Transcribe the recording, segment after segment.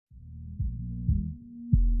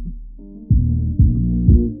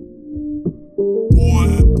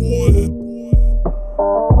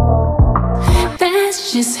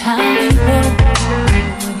That's just how we roll.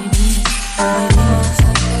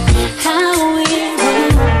 How we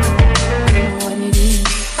roll.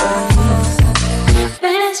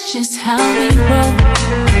 That's just how we roll.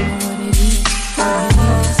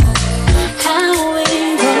 How we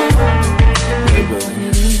roll.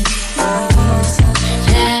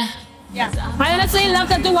 Yeah. I honestly love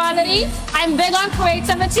the duality. I'm big on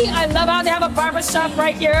creativity. I love how they have a barber shop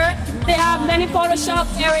right here. They have many Photoshop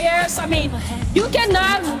areas. I mean, you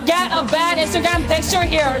cannot get a bad Instagram picture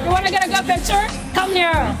here. You want to get a good picture? Come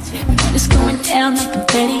here. It's going down like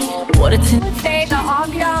confetti. Water to say the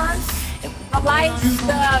ambiance, the lights,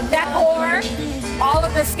 the decor. All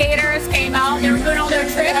of the skaters came out. They were doing all their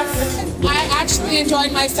trips. I actually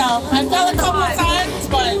enjoyed myself. I fell a couple of times,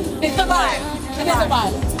 but it's a vibe. It is a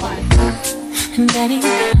vibe. It's a vibe. Daddy,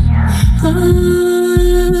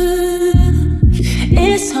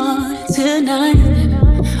 it's hard tonight.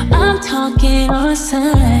 I'm talking on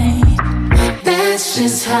side. That's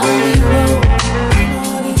just how we roll.